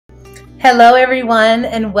Hello, everyone,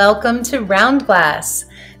 and welcome to Round Glass.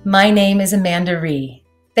 My name is Amanda Ree.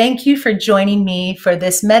 Thank you for joining me for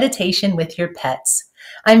this meditation with your pets.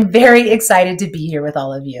 I'm very excited to be here with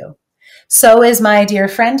all of you. So is my dear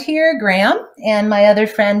friend here, Graham, and my other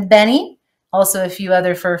friend, Benny, also a few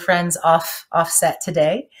other fur friends offset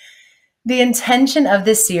today. The intention of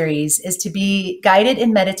this series is to be guided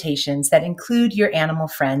in meditations that include your animal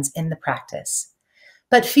friends in the practice.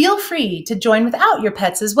 But feel free to join without your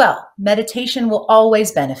pets as well. Meditation will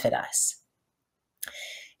always benefit us.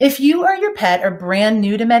 If you or your pet are brand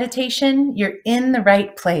new to meditation, you're in the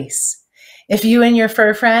right place. If you and your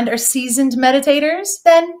fur friend are seasoned meditators,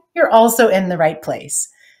 then you're also in the right place.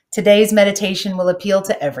 Today's meditation will appeal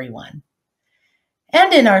to everyone.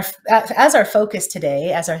 And as our focus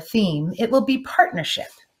today, as our theme, it will be partnership.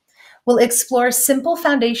 We'll explore simple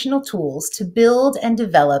foundational tools to build and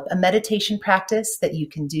develop a meditation practice that you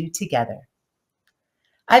can do together.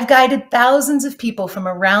 I've guided thousands of people from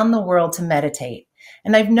around the world to meditate,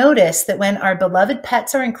 and I've noticed that when our beloved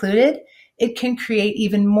pets are included, it can create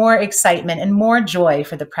even more excitement and more joy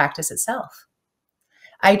for the practice itself.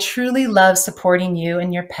 I truly love supporting you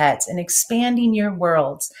and your pets and expanding your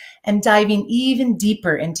worlds and diving even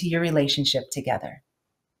deeper into your relationship together.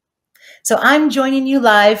 So I'm joining you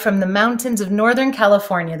live from the mountains of Northern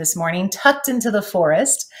California this morning, tucked into the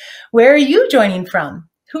forest. Where are you joining from?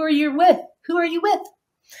 Who are you with?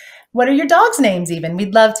 What are your dogs' names even?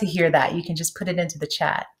 We'd love to hear that. You can just put it into the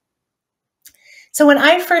chat. So when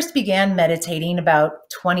I first began meditating about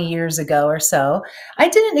 20 years ago or so, I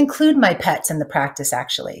didn't include my pets in the practice,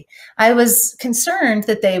 actually. I was concerned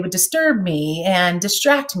that they would disturb me and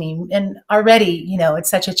distract me. And already, it's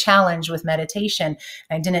such a challenge with meditation.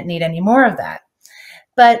 I didn't need any more of that.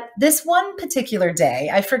 But this one particular day,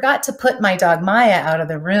 I forgot to put my dog Maya out of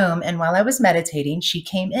the room. And while I was meditating, she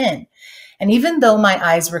came in. And even though my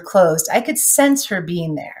eyes were closed, I could sense her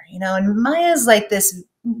being there, and Maya's like this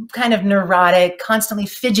kind of neurotic, constantly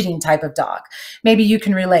fidgeting type of dog. Maybe you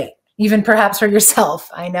can relate, even perhaps for yourself.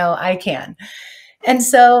 I know I can. And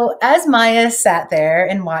so as Maya sat there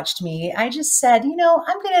and watched me, I just said, I'm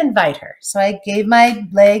going to invite her. So I gave my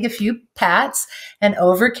leg a few pats and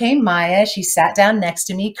over came Maya. She sat down next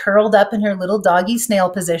to me, curled up in her little doggy snail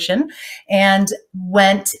position, and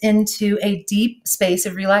went into a deep space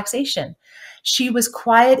of relaxation. She was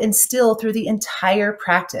quiet and still through the entire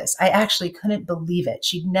practice. I actually couldn't believe it.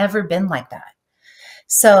 She'd never been like that.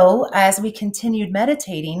 So as we continued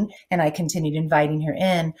meditating and I continued inviting her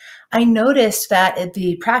in, I noticed that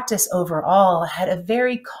the practice overall had a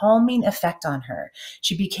very calming effect on her.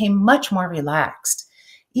 She became much more relaxed.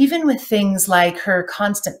 Even with things like her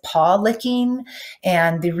constant paw licking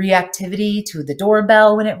and the reactivity to the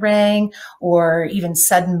doorbell when it rang, or even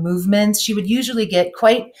sudden movements, she would usually get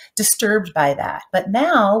quite disturbed by that. But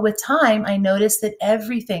now, with time, I noticed that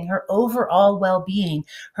everything, her overall well-being,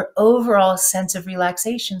 her overall sense of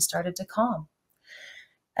relaxation started to calm.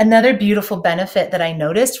 Another beautiful benefit that I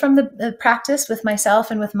noticed from the practice with myself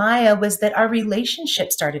and with Maya was that our relationship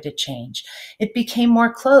started to change. It became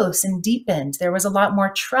more close and deepened. There was a lot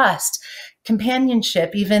more trust,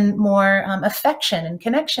 companionship, even more affection and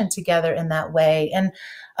connection together in that way. And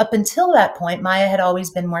up until that point, Maya had always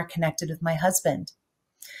been more connected with my husband.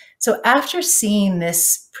 So after seeing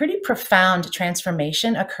this pretty profound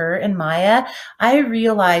transformation occur in Maya, I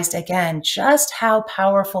realized again just how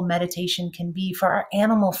powerful meditation can be for our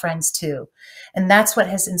animal friends too. And that's what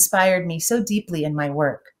has inspired me so deeply in my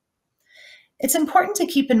work. It's important to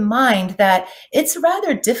keep in mind that it's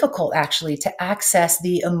rather difficult actually to access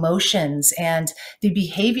the emotions and the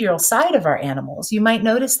behavioral side of our animals. You might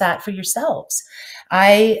notice that for yourselves.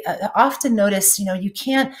 I often notice, you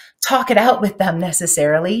can't talk it out with them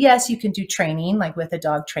necessarily. Yes, you can do training like with a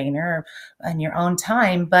dog trainer in your own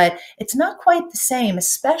time, but it's not quite the same,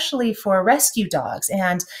 especially for rescue dogs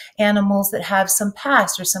and animals that have some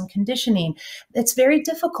past or some conditioning. It's very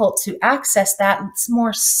difficult to access that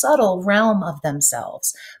more subtle realm of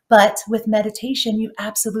themselves. But with meditation, you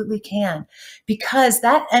absolutely can, because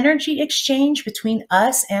that energy exchange between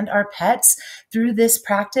us and our pets through this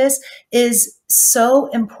practice is so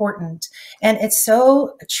important and it's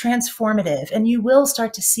so transformative, and you will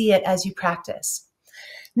start to see it as you practice.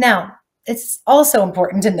 Now, it's also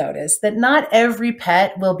important to notice that not every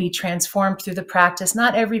pet will be transformed through the practice.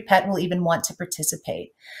 Not every pet will even want to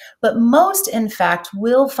participate. But most, in fact,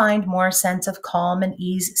 will find more sense of calm and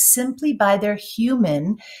ease simply by their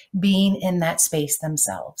human being in that space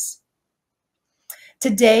themselves.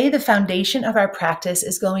 Today, the foundation of our practice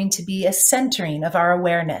is going to be a centering of our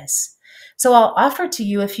awareness. So I'll offer to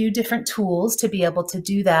you a few different tools to be able to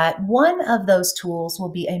do that. One of those tools will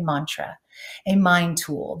be a mantra. a mind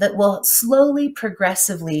tool that will slowly,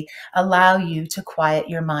 progressively allow you to quiet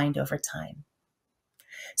your mind over time.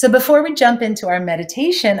 So before we jump into our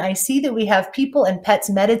meditation, I see that we have people and pets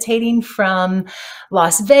meditating from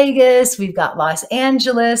Las Vegas. We've got Los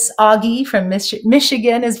Angeles. Augie from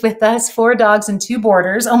Michigan is with us, 4 dogs and 2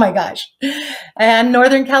 boarders. Oh my gosh. And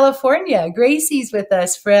Northern California, Gracie's with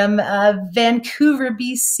us from Vancouver,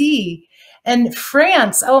 BC. And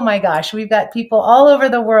France, oh my gosh, we've got people all over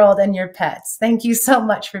the world and your pets. Thank you so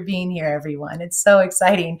much for being here, everyone. It's so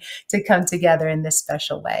exciting to come together in this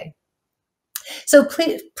special way. So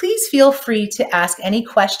please feel free to ask any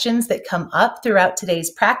questions that come up throughout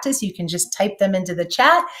today's practice. You can just type them into the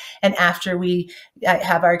chat, and after we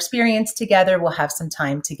have our experience together, we'll have some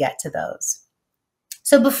time to get to those.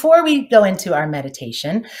 So before we go into our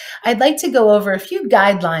meditation, I'd like to go over a few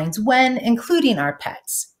guidelines when including our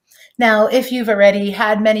pets. Now, if you've already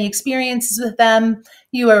had many experiences with them,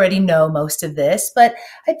 you already know most of this, but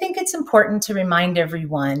I think it's important to remind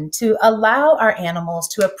everyone to allow our animals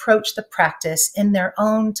to approach the practice in their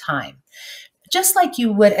own time. Just like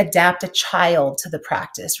you would adapt a child to the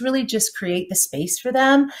practice, really just create the space for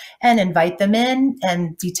them and invite them in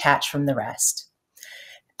and detach from the rest.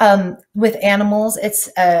 With animals, it's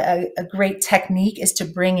a great technique is to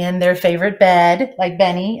bring in their favorite bed, like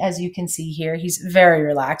Benny, as you can see here. He's very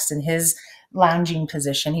relaxed in his lounging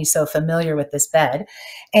position. He's so familiar with this bed.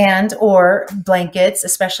 And or blankets,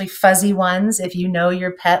 especially fuzzy ones. If you know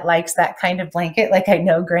your pet likes that kind of blanket, like I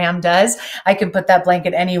know Graham does, I can put that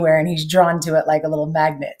blanket anywhere and he's drawn to it like a little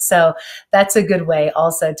magnet. So that's a good way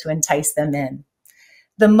also to entice them in.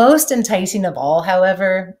 The most enticing of all,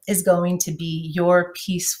 however, is going to be your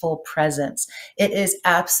peaceful presence. It is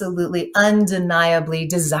absolutely undeniably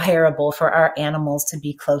desirable for our animals to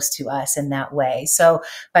be close to us in that way. So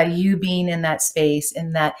by you being in that space,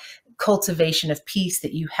 in that cultivation of peace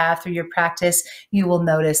that you have through your practice, you will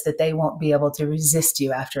notice that they won't be able to resist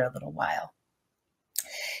you after a little while.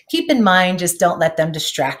 Keep in mind, just don't let them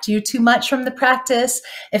distract you too much from the practice.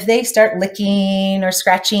 If they start licking or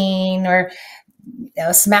scratching or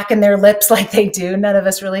smacking their lips like they do, none of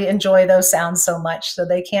us really enjoy those sounds so much. So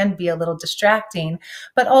they can be a little distracting,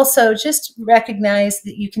 but also just recognize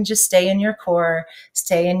that you can just stay in your core,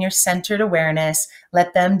 stay in your centered awareness,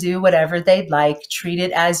 let them do whatever they'd like, treat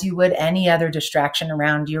it as you would any other distraction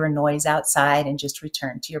around you or noise outside, and just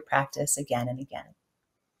return to your practice again and again.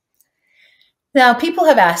 Now, people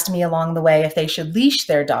have asked me along the way if they should leash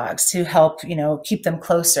their dogs to help, keep them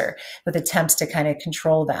closer with attempts to kind of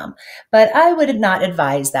control them. But I would not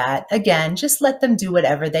advise that. Again, just let them do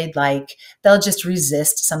whatever they'd like. They'll just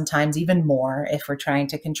resist sometimes even more if we're trying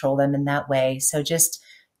to control them in that way. So just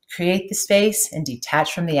create the space and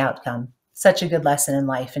detach from the outcome. Such a good lesson in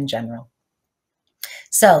life in general.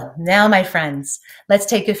 So now, my friends, let's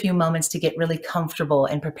take a few moments to get really comfortable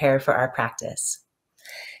and prepare for our practice.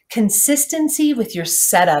 Consistency with your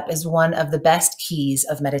setup is one of the best keys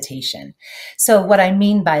of meditation. So what I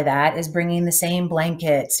mean by that is bringing the same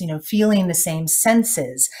blankets, feeling the same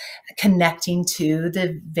senses, connecting to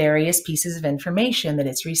the various pieces of information that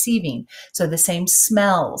it's receiving. So the same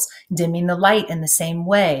smells, dimming the light in the same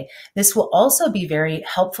way. This will also be very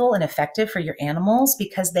helpful and effective for your animals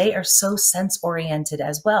because they are so sense-oriented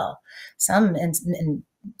as well. Some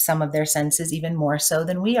of their senses even more so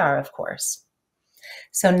than we are, of course.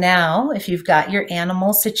 So now, if you've got your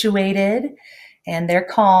animal situated and they're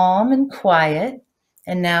calm and quiet,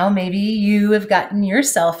 and now maybe you have gotten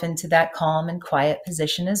yourself into that calm and quiet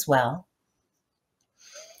position as well,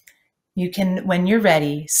 you can, when you're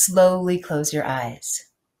ready, slowly close your eyes.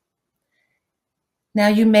 Now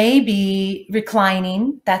you may be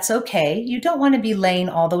reclining, that's okay. You don't want to be laying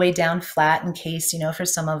all the way down flat in case, for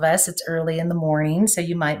some of us it's early in the morning, so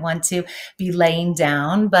you might want to be laying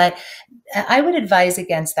down, but I would advise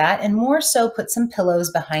against that, and more so put some pillows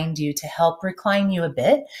behind you to help recline you a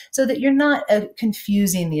bit so that you're not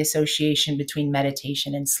confusing the association between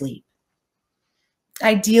meditation and sleep.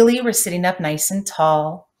 Ideally, we're sitting up nice and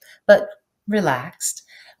tall, but relaxed.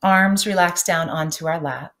 Arms relaxed down onto our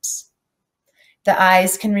laps. The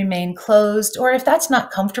eyes can remain closed, or if that's not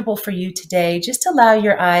comfortable for you today, just allow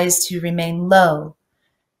your eyes to remain low.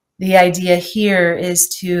 The idea here is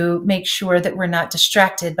to make sure that we're not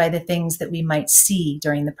distracted by the things that we might see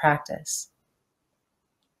during the practice.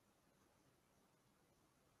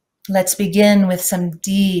 Let's begin with some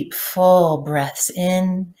deep, full breaths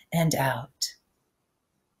in and out.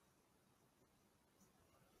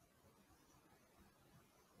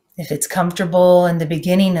 If it's comfortable in the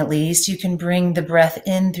beginning, at least, you can bring the breath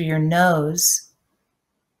in through your nose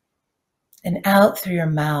and out through your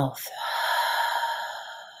mouth.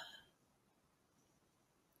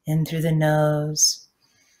 In through the nose,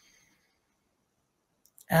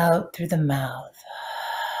 out through the mouth.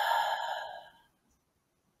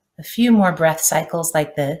 A few more breath cycles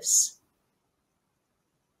like this.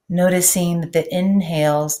 Noticing that the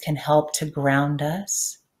inhales can help to ground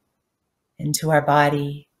us into our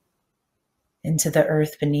body, into the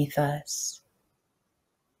earth beneath us.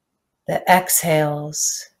 The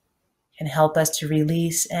exhales can help us to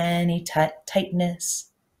release any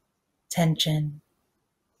tightness, tension,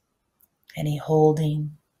 any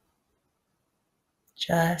holding.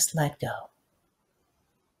 Just let go.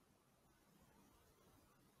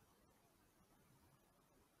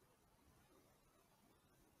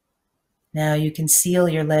 Now you can seal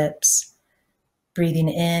your lips, breathing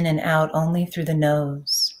in and out only through the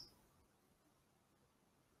nose.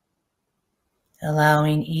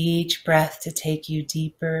 Allowing each breath to take you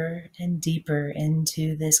deeper and deeper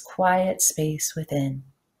into this quiet space within.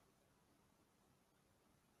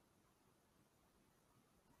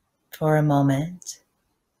 For a moment,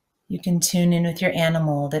 you can tune in with your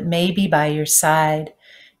animal that may be by your side,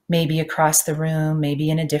 maybe across the room, maybe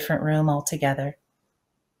in a different room altogether.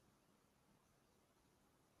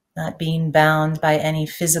 Not being bound by any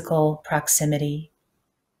physical proximity.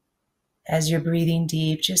 As you're breathing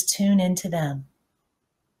deep, just tune into them.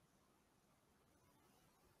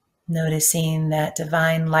 Noticing that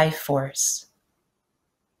divine life force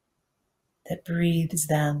that breathes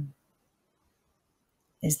them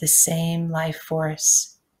is the same life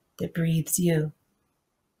force that breathes you.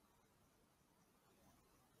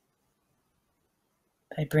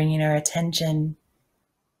 By bringing our attention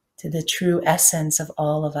to the true essence of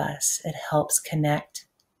all of us, it helps connect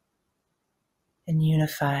and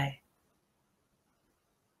unify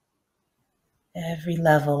every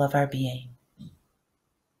level of our being.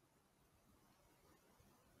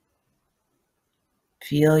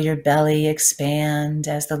 Feel your belly expand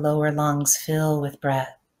as the lower lungs fill with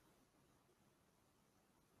breath.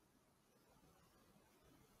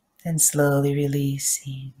 Then slowly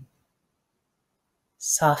releasing,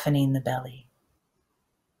 softening the belly.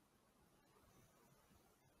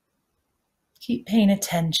 Keep paying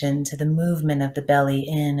attention to the movement of the belly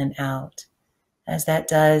in and out, as that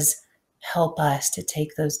does help us to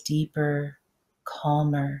take those deeper,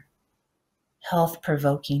 calmer,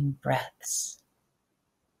 health-provoking breaths.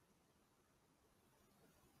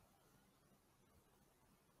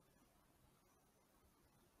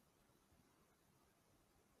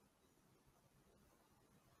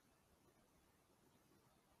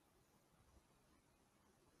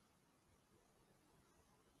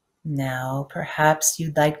 Now, perhaps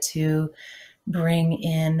you'd like to bring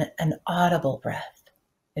in an audible breath.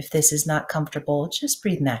 If this is not comfortable, just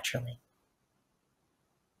breathe naturally.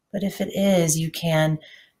 But if it is, you can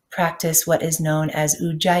practice what is known as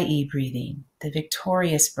Ujjayi breathing, the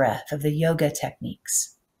victorious breath of the yoga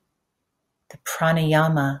techniques, the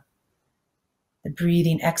pranayama, the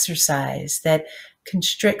breathing exercise that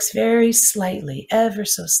constricts very slightly, ever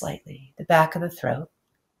so slightly, the back of the throat,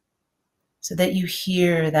 so that you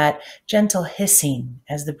hear that gentle hissing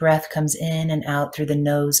as the breath comes in and out through the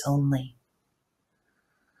nose only.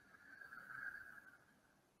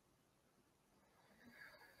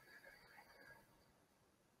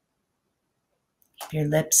 Keep your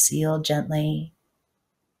lips sealed gently.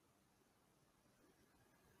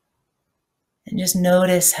 And just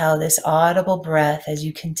notice how this audible breath, as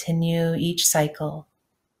you continue each cycle,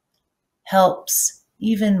 helps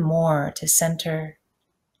even more to center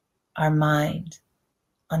our mind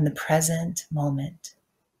on the present moment,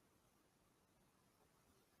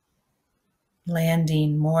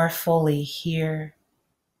 landing more fully here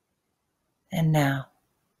and now.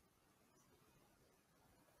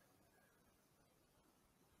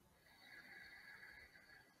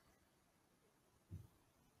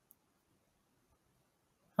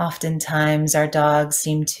 Oftentimes, our dogs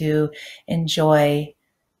seem to enjoy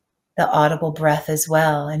the audible breath as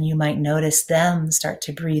well, and you might notice them start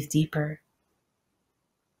to breathe deeper.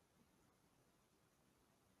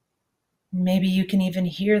 Maybe you can even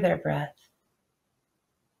hear their breath.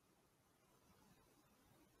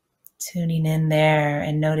 Tuning in there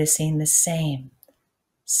and noticing the same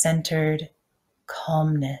centered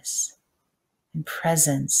calmness and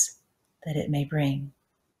presence that it may bring.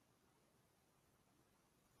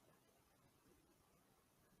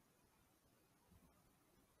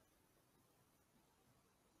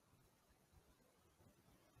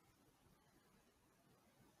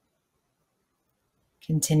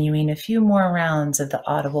 Continuing a few more rounds of the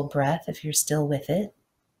audible breath if you're still with it.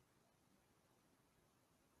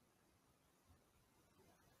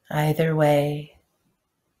 Either way,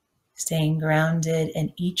 staying grounded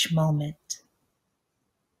in each moment.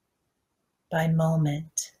 by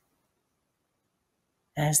moment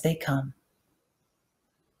as they come.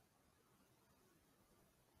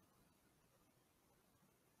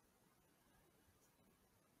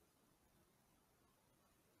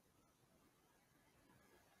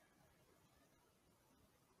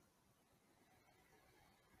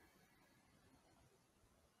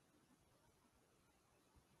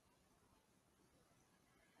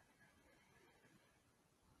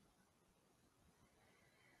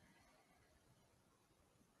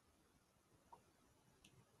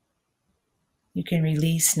 You can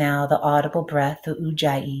release now the audible breath, the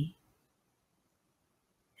ujjayi,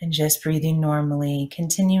 and just breathing normally,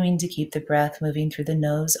 continuing to keep the breath moving through the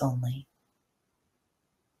nose only.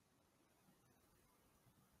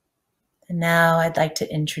 And now I'd like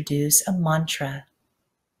to introduce a mantra.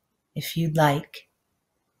 If you'd like,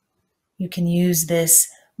 you can use this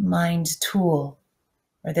mind tool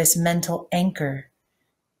or this mental anchor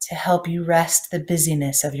to help you rest the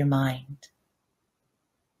busyness of your mind.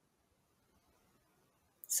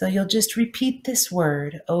 So you'll just repeat this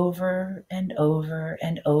word over and over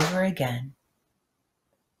and over again,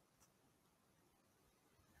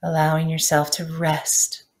 allowing yourself to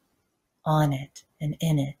rest on it and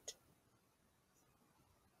in it.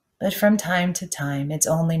 But from time to time, it's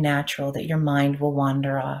only natural that your mind will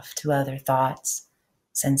wander off to other thoughts,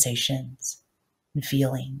 sensations, and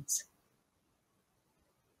feelings.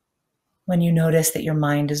 When you notice that your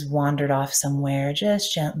mind has wandered off somewhere,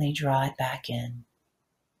 just gently draw it back in.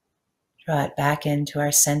 Draw it back into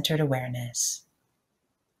our centered awareness.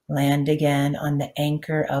 Land again on the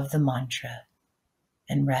anchor of the mantra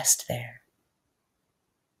and rest there.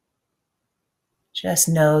 Just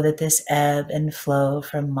know that this ebb and flow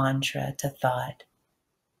from mantra to thought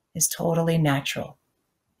is totally natural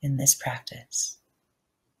in this practice.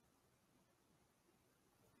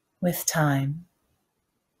 With time,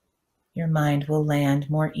 your mind will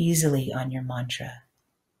land more easily on your mantra,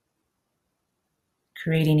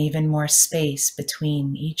 creating even more space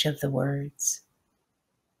between each of the words,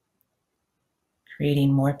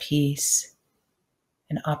 creating more peace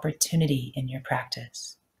and opportunity in your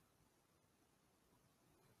practice.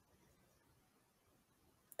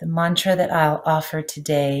 The mantra that I'll offer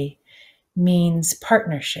today means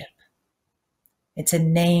partnership. It's a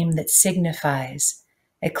name that signifies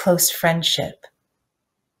a close friendship,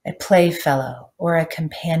 a playfellow, or a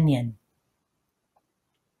companion.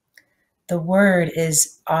 The word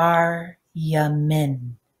is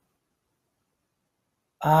Ar-Yamin.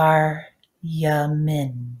 Ar-Yamin.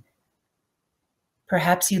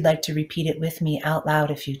 Perhaps you'd like to repeat it with me out loud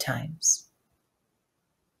a few times.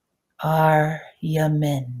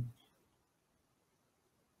 Ar-Yamin.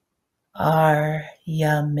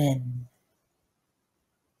 Ar-Yamin.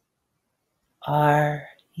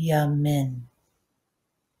 Ar-Yamin.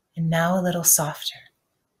 And now a little softer.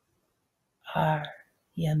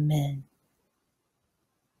 Ar-Yamin.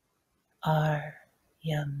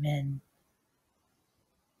 Ar-Yamin.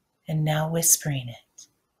 And now whispering it.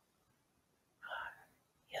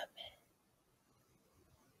 Ar-Yamin.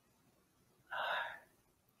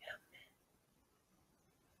 Ar-Yamin.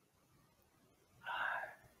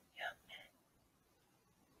 Ar-Yamin.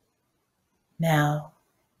 Now,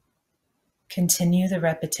 continue the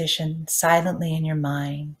repetition silently in your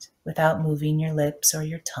mind without moving your lips or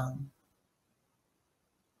your tongue.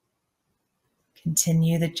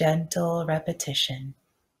 Continue the gentle repetition.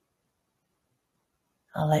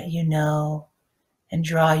 I'll let you know and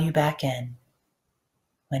draw you back in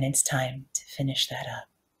when it's time to finish that up.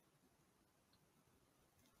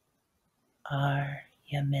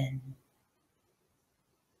 Ar-Yamin.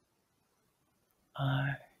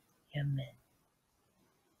 Ar-Yamin.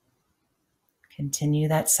 Continue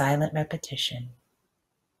that silent repetition,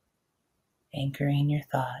 anchoring your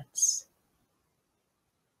thoughts,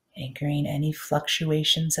 anchoring any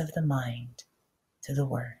fluctuations of the mind to the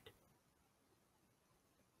word.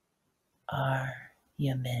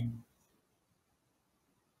 Ar-Yamin.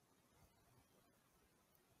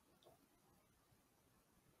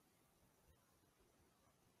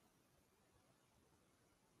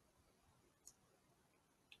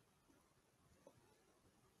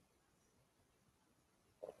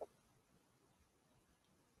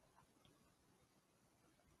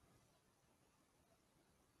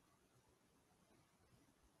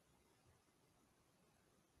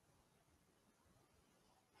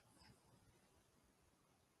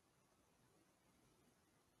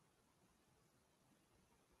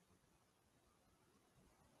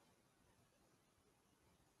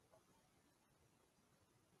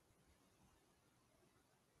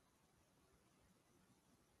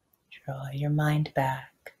 Draw your mind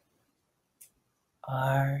back.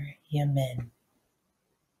 Aryamin,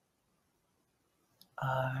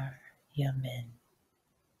 Aryamin.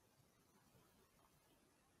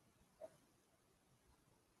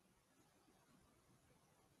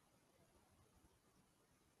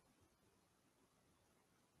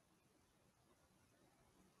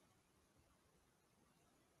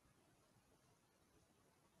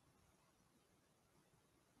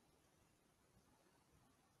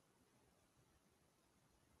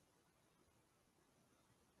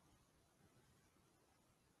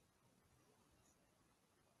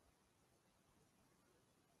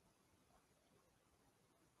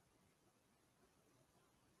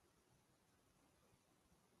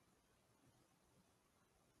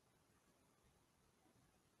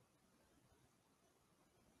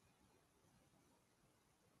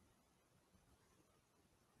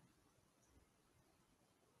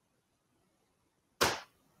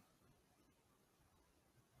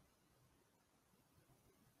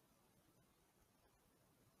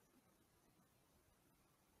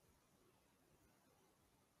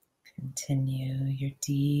 Continue your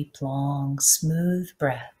deep, long, smooth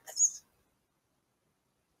breaths.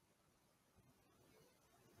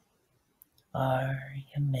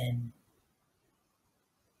 Aryamin,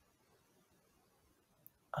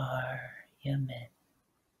 Aryamin.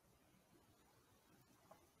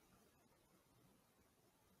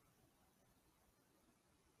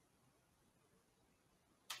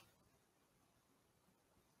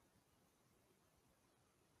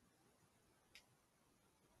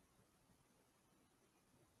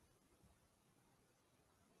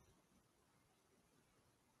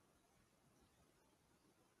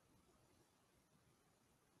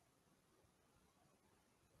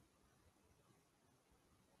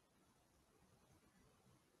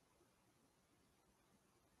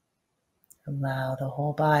 Allow the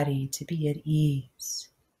whole body to be at ease.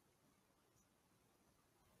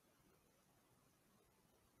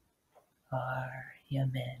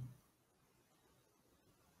 Aryamin,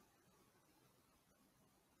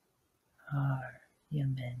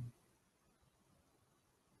 Aryamin.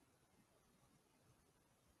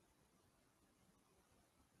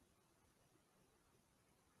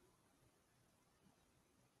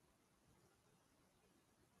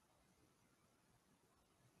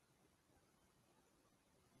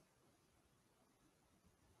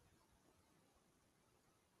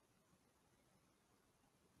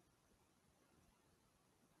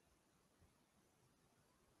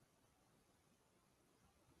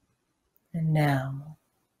 And now,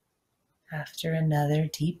 after another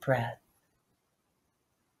deep breath,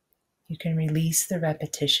 you can release the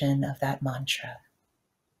repetition of that mantra.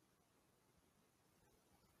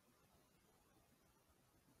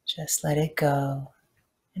 Just let it go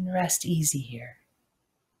and rest easy here.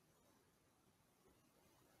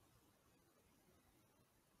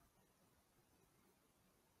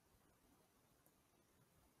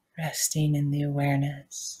 Resting in the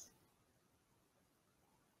awareness.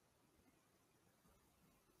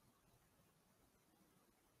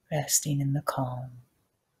 Resting in the calm.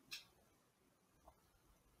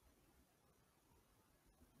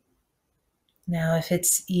 Now, if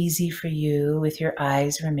it's easy for you with your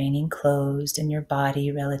eyes remaining closed and your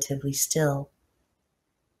body relatively still,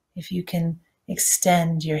 if you can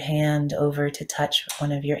extend your hand over to touch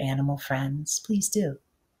one of your animal friends, please do.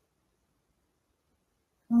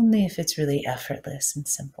 Only if it's really effortless and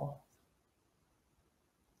simple.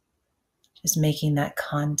 Just making that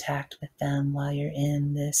contact with them while you're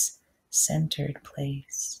in this centered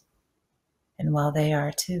place, and while they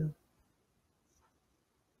are too.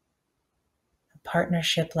 A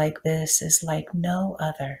partnership like this is like no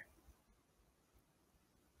other.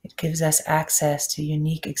 It gives us access to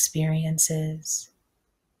unique experiences,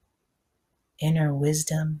 inner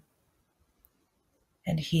wisdom,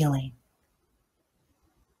 and healing.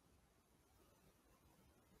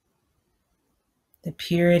 The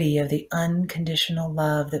purity of the unconditional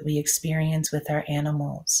love that we experience with our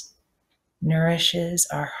animals nourishes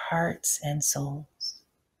our hearts and souls.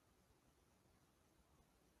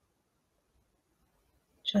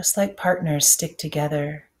 Just like partners stick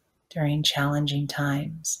together during challenging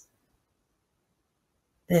times,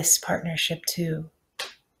 this partnership too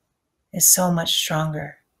is so much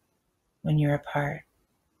stronger when you're apart,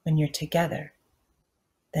 when you're together,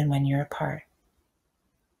 than when you're apart.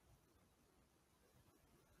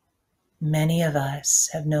 Many of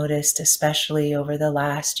us have noticed, especially over the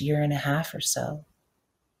last year and a half or so,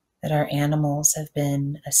 that our animals have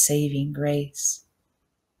been a saving grace,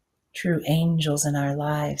 true angels in our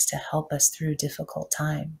lives to help us through difficult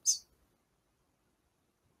times.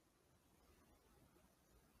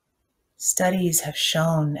 Studies have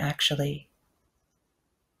shown, actually,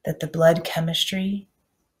 that the blood chemistry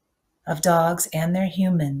of dogs and their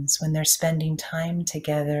humans, when they're spending time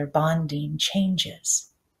together, bonding, changes.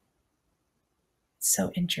 It's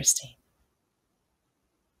so interesting.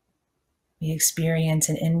 We experience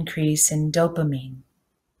an increase in dopamine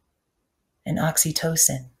and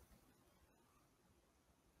oxytocin,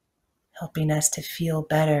 helping us to feel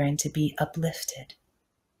better and to be uplifted.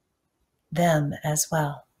 Them as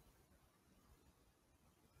well.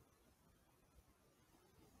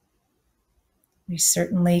 We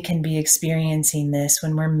certainly can be experiencing this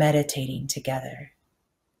when we're meditating together,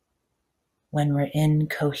 when we're in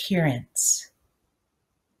coherence.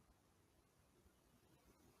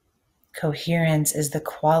 Coherence is the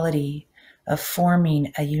quality of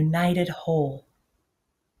forming a united whole.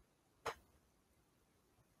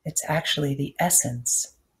 It's actually the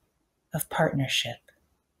essence of partnership.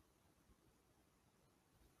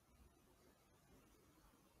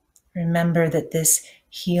 Remember that this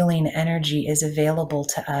healing energy is available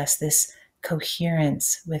to us, this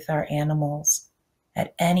coherence with our animals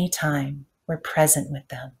at any time we're present with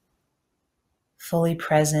them, fully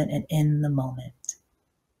present and in the moment.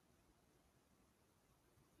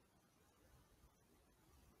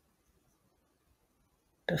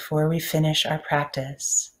 Before we finish our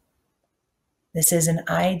practice, this is an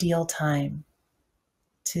ideal time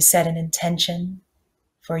to set an intention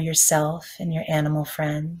for yourself and your animal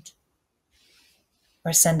friend,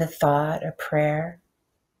 or send a thought or prayer,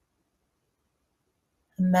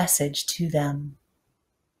 a message to them,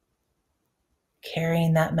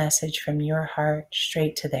 carrying that message from your heart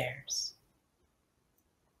straight to theirs.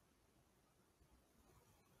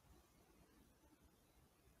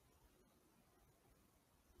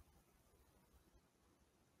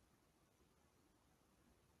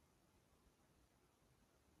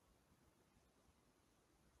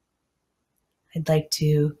 I'd like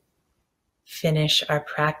to finish our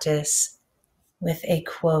practice with a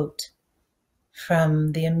quote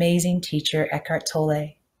from the amazing teacher Eckhart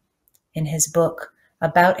Tolle in his book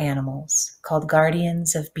about animals called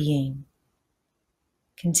Guardians of Being.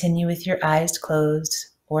 Continue with your eyes closed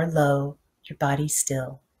or low, your body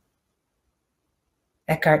still.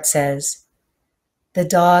 Eckhart says, "The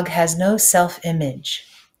dog has no self-image,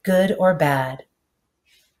 good or bad,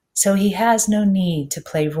 so he has no need to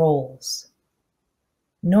play roles.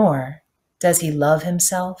 Nor does he love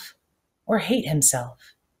himself or hate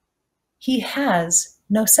himself. He has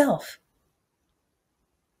no self.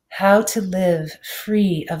 How to live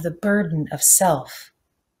free of the burden of self.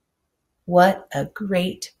 What a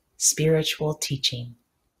great spiritual teaching."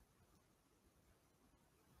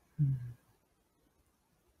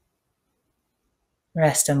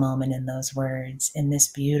 Rest a moment in those words, in this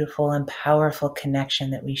beautiful and powerful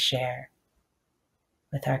connection that we share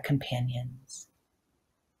with our companions.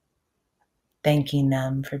 Thanking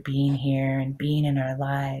them for being here and being in our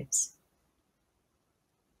lives,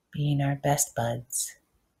 being our best buds.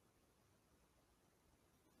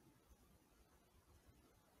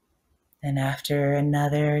 And after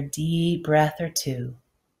another deep breath or two,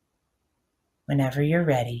 whenever you're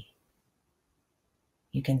ready,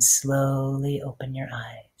 you can slowly open your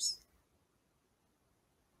eyes.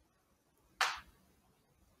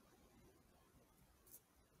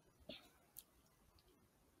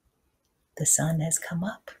 The sun has come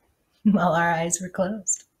up while our eyes were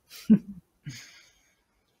closed.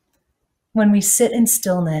 When we sit in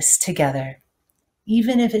stillness together,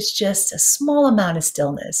 even if it's just a small amount of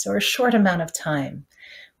stillness or a short amount of time,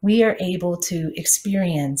 we are able to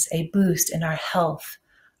experience a boost in our health,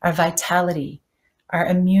 our vitality, our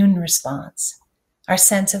immune response, our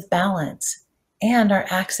sense of balance, and our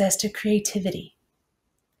access to creativity.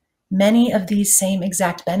 Many of these same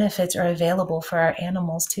exact benefits are available for our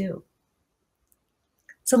animals too.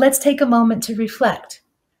 So let's take a moment to reflect.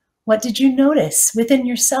 What did you notice within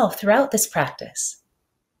yourself throughout this practice?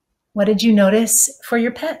 What did you notice for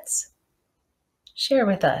your pets? Share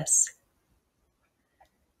with us.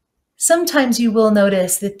 Sometimes you will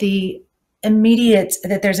notice that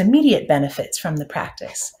there's immediate benefits from the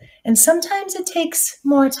practice. And sometimes it takes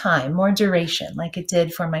more time, more duration, like it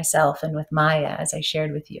did for myself and with Maya, as I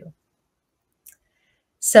shared with you.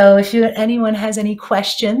 So if anyone has any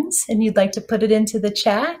questions and you'd like to put it into the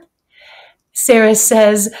chat. Sarah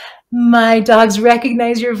says, "My dogs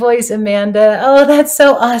recognize your voice, Amanda." Oh, that's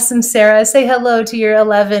so awesome, Sarah. Say hello to your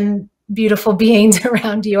 11 beautiful beings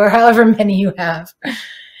around you, or however many you have.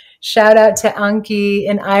 Shout out to Anki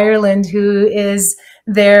in Ireland, who is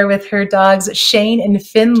there with her dogs, Shane and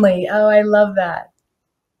Finley. Oh, I love that.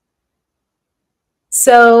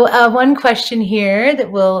 So one question here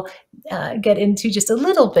that we'll get into just a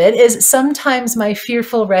little bit is, sometimes my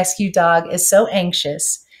fearful rescue dog is so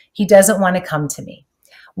anxious He doesn't want to come to me.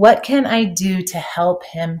 What can I do to help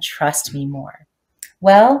him trust me more?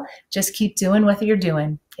 Well, just keep doing what you're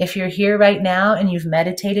doing. If you're here right now and you've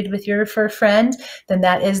meditated with your fur friend, then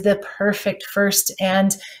that is the perfect first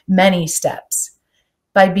and many steps.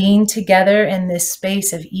 By being together in this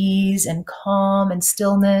space of ease and calm and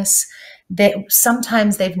stillness, that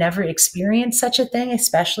sometimes they've never experienced such a thing,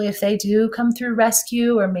 especially if they do come through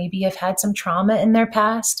rescue or maybe have had some trauma in their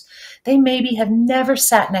past. They maybe have never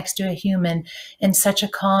sat next to a human in such a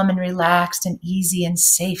calm and relaxed and easy and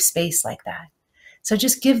safe space like that. So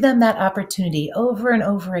just give them that opportunity over and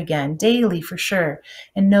over again, daily for sure,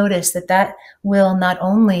 and notice that that will not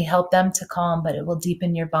only help them to calm, but it will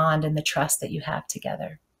deepen your bond and the trust that you have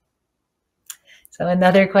together. So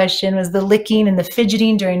another question was the licking and the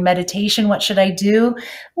fidgeting during meditation. What should I do?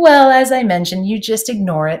 Well, as I mentioned, you just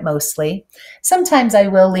ignore it mostly. Sometimes I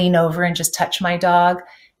will lean over and just touch my dog.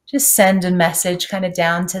 Just send a message kind of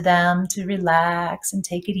down to them to relax and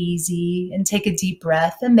take it easy and take a deep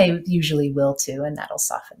breath, and they usually will too, and that'll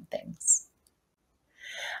soften things.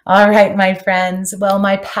 All right, my friends. Well,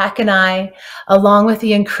 my pack and I, along with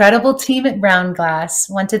the incredible team at Round Glass,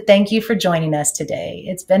 want to thank you for joining us today.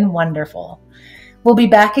 It's been wonderful. We'll be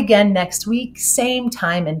back again next week, same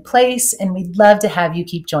time and place, and we'd love to have you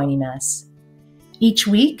keep joining us. Each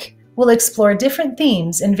week, we'll explore different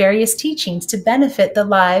themes and various teachings to benefit the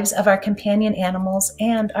lives of our companion animals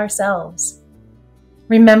and ourselves.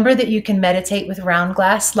 Remember that you can meditate with Round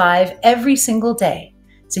Glass live every single day,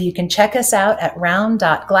 so you can check us out at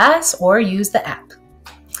round.glass or use the app.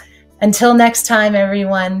 Until next time,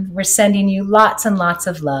 everyone, we're sending you lots and lots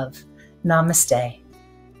of love. Namaste.